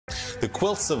The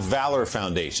Quilts of Valor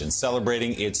Foundation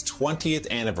celebrating its 20th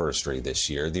anniversary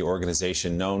this year. The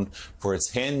organization, known for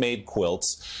its handmade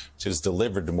quilts, which has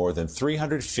delivered to more than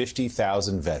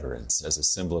 350,000 veterans as a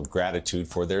symbol of gratitude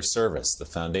for their service. The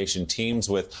foundation teams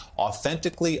with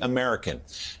Authentically American,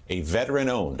 a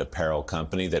veteran-owned apparel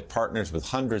company that partners with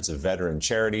hundreds of veteran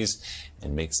charities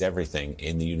and makes everything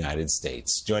in the United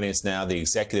States. Joining us now, the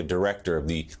executive director of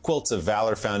the Quilts of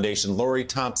Valor Foundation,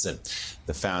 Thompson,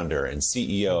 the founder and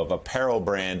CEO of apparel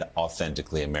brand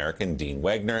Authentically American, Dean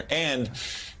Wegner, and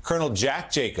Colonel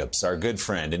Jack Jacobs, our good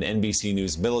friend and NBC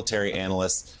News military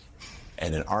analyst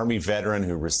and an Army veteran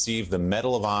who received the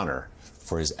Medal of Honor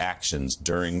for his actions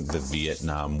during the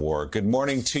Vietnam War. Good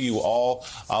morning to you all.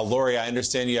 Lori, I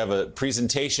understand you have a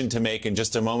presentation to make in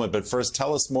just a moment, but first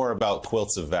tell us more about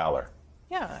Quilts of Valor.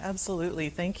 Yeah, absolutely.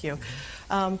 Thank you.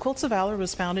 Quilts of Valor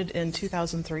was founded in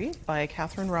 2003 by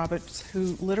Catherine Roberts,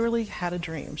 who literally had a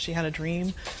dream. She had a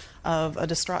dream of a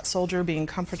distraught soldier being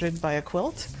comforted by a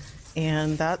quilt,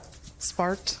 and that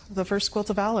sparked the first Quilt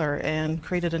of Valor and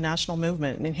created a national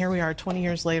movement. And here we are 20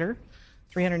 years later,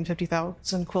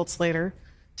 350,000 quilts later,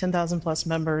 10,000 plus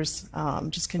members,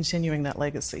 just continuing that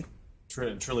legacy.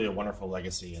 Truly a wonderful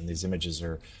legacy, and these images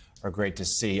are great to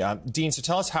see. Dean, so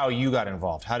tell us how you got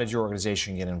involved. How did your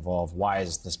organization get involved? Why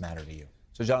does this matter to you?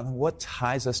 So, Jonathan, what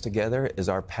ties us together is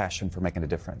our passion for making a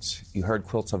difference. You heard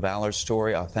Quilts of Valor's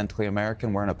story, Authentically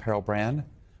American. We're an apparel brand.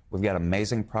 We've got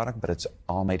amazing product, but it's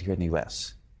all made here in the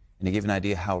U.S. And to give you an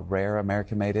idea how rare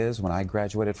American-made is, when I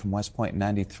graduated from West Point in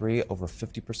 '93, over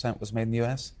 50% was made in the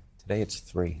U.S. Today, it's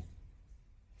 3%.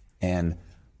 And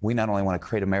we not only want to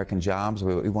create American jobs,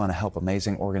 we want to help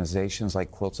amazing organizations like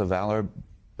Quilts of Valor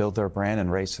build their brand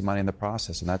and raise some money in the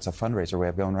process. And that's a fundraiser we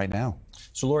have going right now.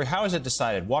 So, Lori, how is it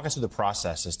decided? Walk us through the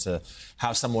process as to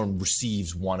how someone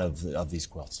receives one of these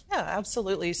quilts. Yeah,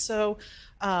 absolutely. So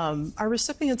our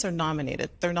recipients are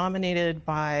nominated. They're nominated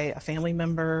by a family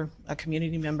member, a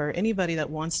community member, anybody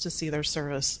that wants to see their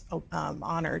service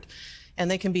honored. And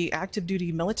they can be active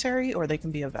duty military or they can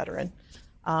be a veteran.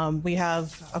 We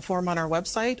have a form on our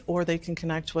website, or they can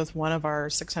connect with one of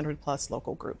our 600 plus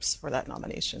local groups for that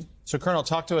nomination. So, Colonel,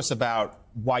 talk to us about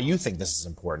why you think this is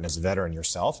important as a veteran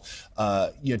yourself,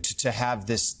 to have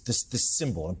this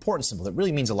symbol, important symbol that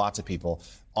really means a lot to people,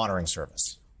 honoring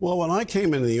service. Well, when I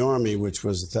came into the Army, which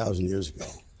was 1,000 years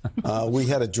ago, we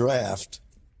had a draft,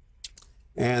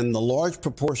 and the large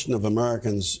proportion of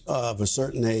Americans of a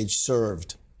certain age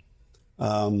served.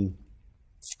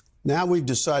 Now we've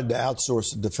decided to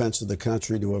outsource the defense of the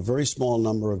country to a very small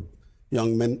number of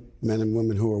young men and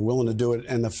women who are willing to do it.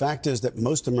 And the fact is that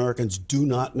most Americans do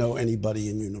not know anybody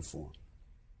in uniform.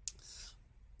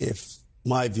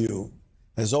 My view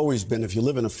has always been, if you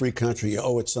live in a free country, you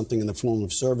owe it something in the form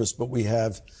of service. But we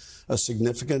have a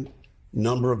significant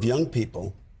number of young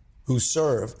people who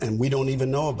serve, and we don't even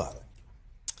know about it.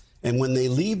 And when they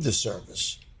leave the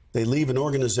service, they leave an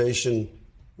organization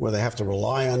where they have to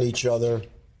rely on each other.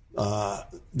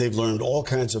 They've learned all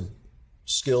kinds of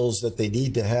skills that they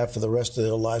need to have for the rest of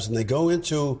their lives, and they go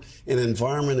into an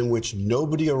environment in which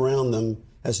nobody around them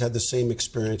has had the same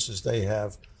experiences they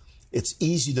have. It's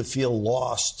easy to feel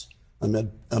lost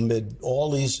amid all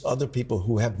these other people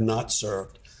who have not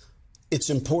served. It's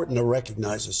important to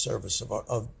recognize the service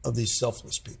of these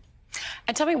selfless people.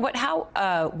 And tell me,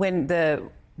 when the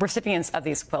recipients of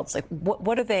these quilts, like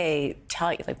what do they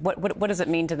tell you? Like what does it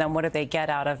mean to them? What do they get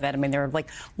out of it? I mean, they're like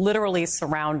literally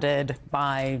surrounded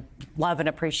by love and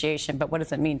appreciation, but what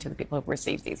does it mean to the people who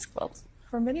receive these quilts?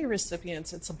 For many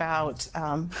recipients, it's about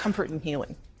comfort and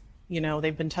healing. You know,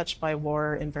 they've been touched by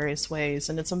war in various ways,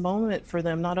 and it's a moment for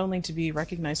them not only to be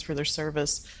recognized for their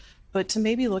service, but to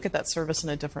maybe look at that service in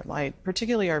a different light,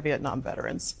 particularly our Vietnam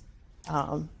veterans,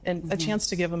 and a chance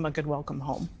to give them a good welcome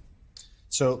home.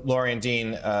 So, Lori and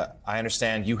Dean, I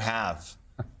understand you have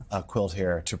a quilt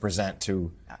here to present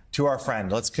to our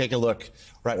friend. Let's take a look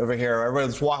right over here. Everybody,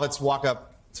 let's walk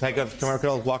up. Come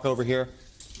on, walk over here.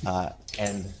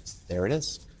 And there it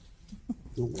is.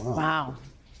 Oh, wow. Wow.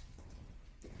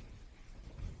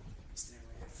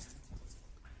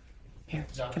 Here.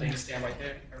 Jonathan, you stand right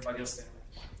there. Everybody else stand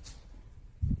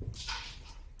right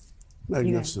there.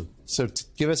 Magnificent. So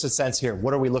give us a sense here.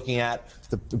 What are we looking at,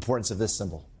 the importance of this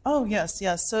symbol? Oh, yes.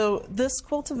 So this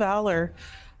Quilt of Valor,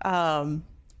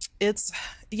 it's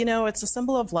a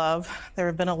symbol of love. There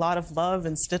have been a lot of love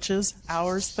and stitches,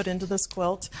 hours put into this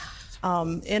quilt.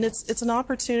 And it's an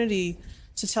opportunity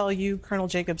to tell you, Colonel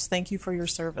Jacobs, thank you for your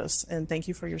service and thank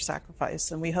you for your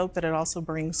sacrifice. And we hope that it also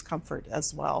brings comfort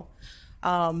as well.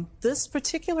 This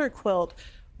particular quilt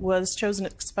was chosen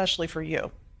especially for you.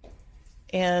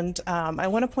 And I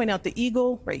want to point out the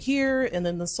eagle right here, and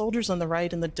then the soldiers on the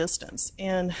right in the distance.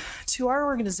 And to our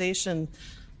organization,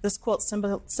 this quilt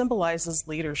symbolizes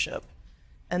leadership.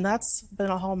 And that's been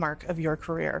a hallmark of your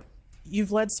career.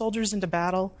 You've led soldiers into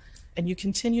battle, and you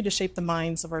continue to shape the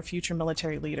minds of our future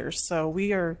military leaders. So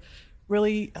we are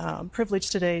really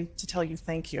privileged today to tell you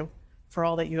thank you for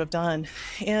all that you have done.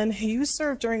 And you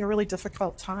served during a really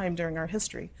difficult time during our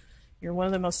history. You're one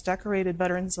of the most decorated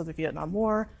veterans of the Vietnam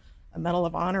War, a Medal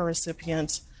of Honor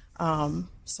recipient.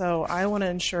 So I want to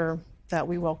ensure that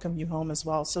we welcome you home as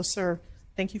well. So, sir,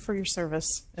 thank you for your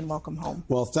service and welcome home.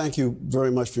 Well, thank you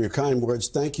very much for your kind words.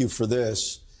 Thank you for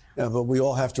this. But we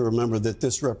all have to remember that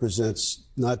this represents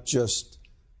not just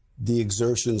the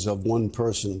exertions of one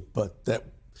person, but that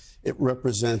it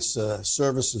represents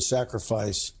service and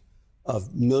sacrifice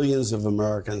of millions of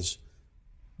Americans,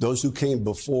 those who came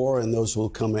before and those who will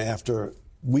come after.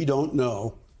 We don't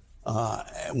know.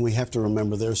 And we have to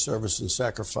remember their service and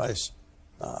sacrifice,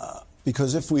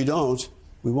 because if we don't,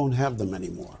 we won't have them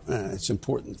anymore. It's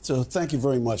important. So thank you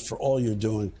very much for all you're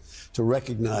doing to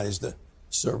recognize the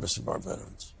service of our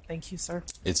veterans. Thank you, sir.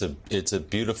 It's a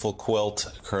beautiful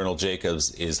quilt. Colonel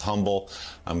Jacobs is humble.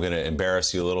 I'm going to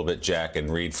embarrass you a little bit, Jack,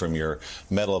 and read from your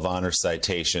Medal of Honor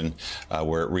citation,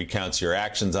 where it recounts your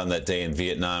actions on that day in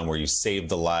Vietnam, where you saved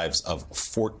the lives of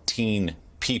 14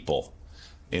 people.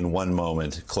 In one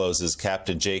moment, closes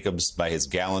Captain Jacobs, by his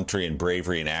gallantry and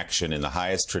bravery in action in the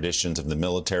highest traditions of the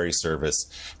military service,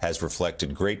 has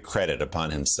reflected great credit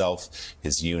upon himself,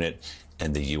 his unit,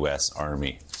 and the U.S.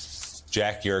 Army.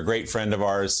 Jack, you're a great friend of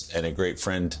ours and a great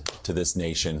friend to this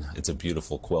nation. It's a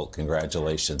beautiful quilt.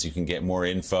 Congratulations. You can get more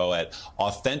info at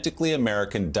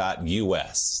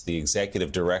authenticallyamerican.us. The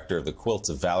executive director of the Quilts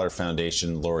of Valor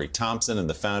Foundation, Lori Thompson, and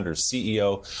the founder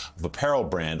CEO of apparel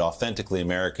brand Authentically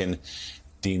American,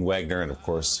 Dean Wegner, and of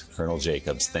course, Colonel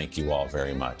Jacobs. Thank you all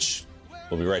very much.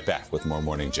 We'll be right back with more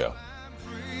Morning Joe.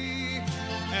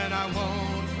 And I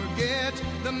won't forget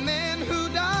the men who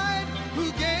died, who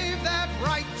gave that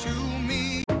right to